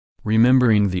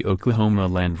Remembering the Oklahoma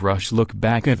land rush, look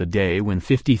back at the day when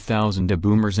 50,000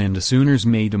 boomers and Sooners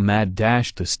made a mad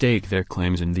dash to stake their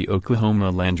claims in the Oklahoma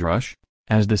land rush.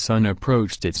 As the sun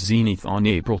approached its zenith on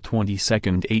April 22,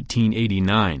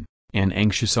 1889, an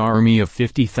anxious army of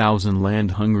 50,000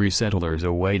 land-hungry settlers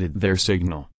awaited their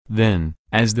signal. Then,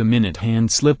 as the minute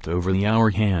hand slipped over the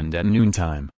hour hand at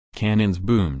noontime, cannons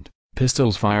boomed,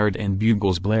 pistols fired and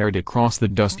bugles blared across the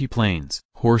dusty plains.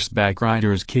 Horseback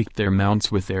riders kicked their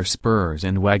mounts with their spurs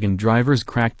and wagon drivers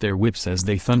cracked their whips as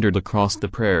they thundered across the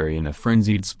prairie in a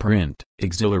frenzied sprint.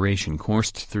 Exhilaration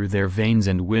coursed through their veins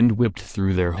and wind whipped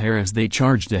through their hair as they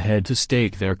charged ahead to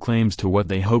stake their claims to what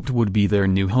they hoped would be their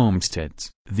new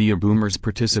homesteads. The boomers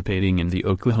participating in the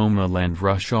Oklahoma land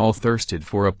rush all thirsted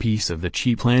for a piece of the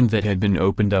cheap land that had been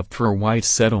opened up for white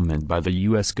settlement by the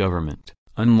U.S. government.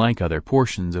 Unlike other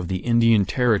portions of the Indian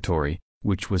Territory,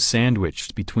 which was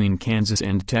sandwiched between Kansas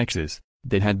and Texas,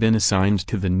 that had been assigned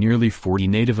to the nearly 40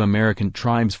 Native American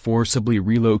tribes forcibly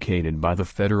relocated by the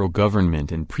federal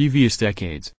government in previous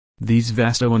decades, these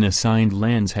vast unassigned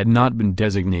lands had not been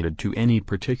designated to any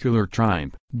particular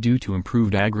tribe. Due to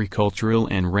improved agricultural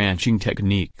and ranching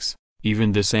techniques,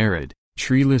 even this arid,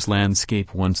 treeless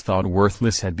landscape once thought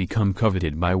worthless had become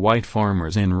coveted by white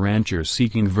farmers and ranchers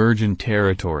seeking virgin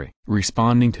territory.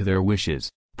 Responding to their wishes,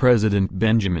 President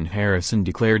Benjamin Harrison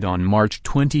declared on March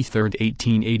 23,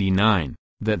 1889,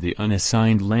 that the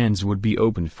unassigned lands would be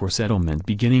opened for settlement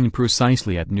beginning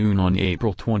precisely at noon on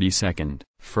April 22.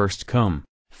 First come,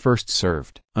 first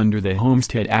served. Under the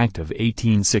Homestead Act of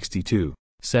 1862,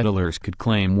 settlers could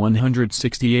claim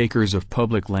 160 acres of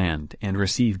public land and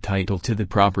receive title to the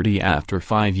property after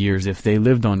 5 years if they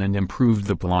lived on and improved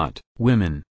the plot.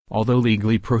 Women, although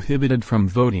legally prohibited from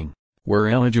voting, were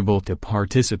eligible to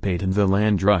participate in the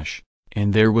land rush,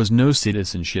 and there was no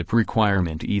citizenship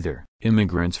requirement either.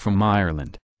 Immigrants from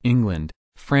Ireland, England,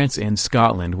 France and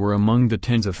Scotland were among the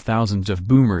tens of thousands of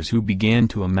boomers who began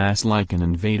to amass like an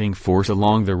invading force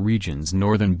along the region's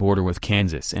northern border with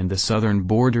Kansas and the southern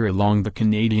border along the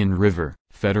Canadian River.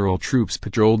 Federal troops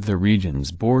patrolled the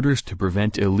region's borders to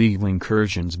prevent illegal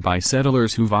incursions by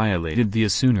settlers who violated the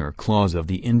Sooner Clause of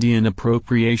the Indian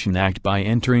Appropriation Act by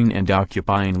entering and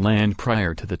occupying land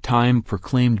prior to the time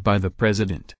proclaimed by the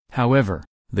president. However,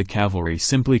 the cavalry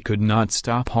simply could not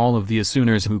stop all of the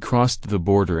Sooners who crossed the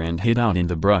border and hid out in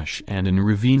the brush and in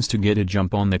ravines to get a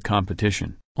jump on the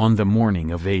competition. On the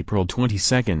morning of April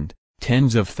 22,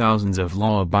 tens of thousands of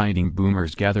law-abiding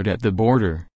boomers gathered at the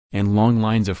border, and long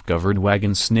lines of covered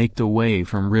wagons snaked away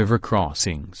from river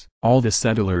crossings. All the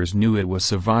settlers knew it was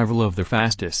survival of the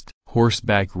fastest.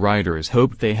 Horseback riders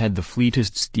hoped they had the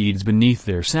fleetest steeds beneath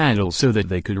their saddles so that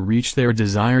they could reach their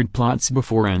desired plots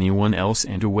before anyone else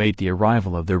and await the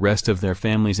arrival of the rest of their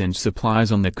families and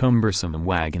supplies on the cumbersome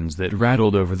wagons that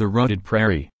rattled over the rutted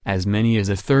prairie. As many as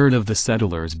a third of the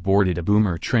settlers boarded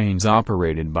boomer trains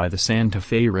operated by the Santa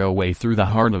Fe Railway through the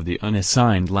heart of the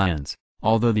unassigned lands.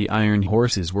 Although the iron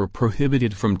horses were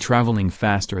prohibited from traveling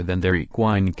faster than their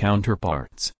equine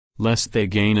counterparts, lest they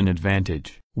gain an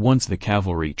advantage. Once the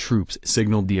cavalry troops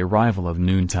signaled the arrival of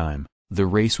noontime, the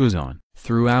race was on.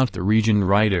 Throughout the region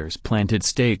riders planted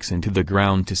stakes into the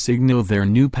ground to signal their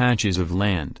new patches of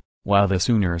land, while the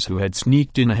Sooners who had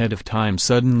sneaked in ahead of time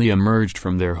suddenly emerged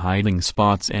from their hiding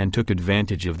spots and took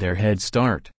advantage of their head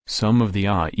start. Some of the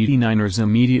I-89ers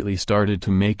immediately started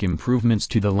to make improvements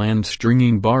to the land,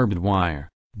 stringing barbed wire,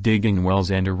 digging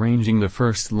wells and arranging the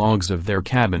first logs of their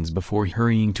cabins before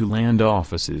hurrying to land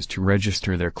offices to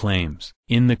register their claims.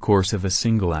 In the course of a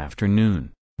single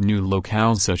afternoon, new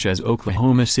locales such as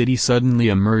Oklahoma City suddenly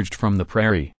emerged from the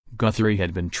prairie. Guthrie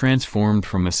had been transformed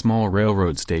from a small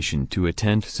railroad station to a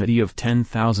tent city of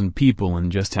 10,000 people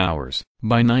in just hours.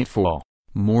 By nightfall,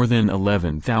 more than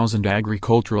 11,000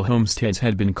 agricultural homesteads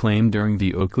had been claimed during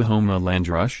the Oklahoma land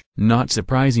rush. Not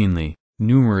surprisingly,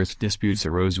 numerous disputes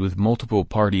arose with multiple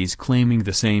parties claiming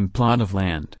the same plot of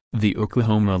land. The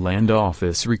Oklahoma Land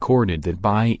Office recorded that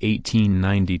by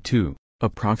 1892,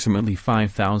 approximately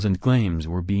 5,000 claims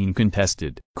were being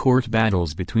contested. Court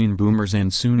battles between boomers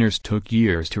and Sooners took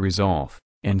years to resolve,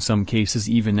 and some cases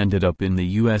even ended up in the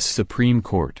U.S. Supreme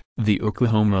Court. The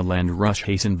Oklahoma land rush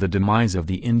hastened the demise of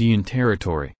the Indian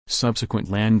Territory.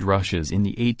 Subsequent land rushes in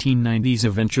the 1890s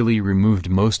eventually removed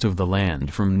most of the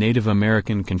land from Native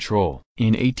American control.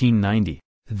 In 1890,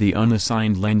 the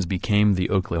unassigned lands became the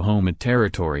Oklahoma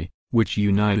Territory, which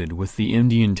united with the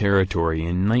Indian Territory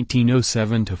in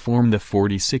 1907 to form the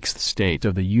 46th state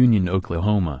of the Union.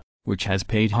 Oklahoma, which has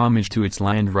paid homage to its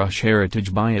land rush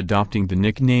heritage by adopting the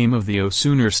nickname of the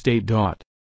Sooner State.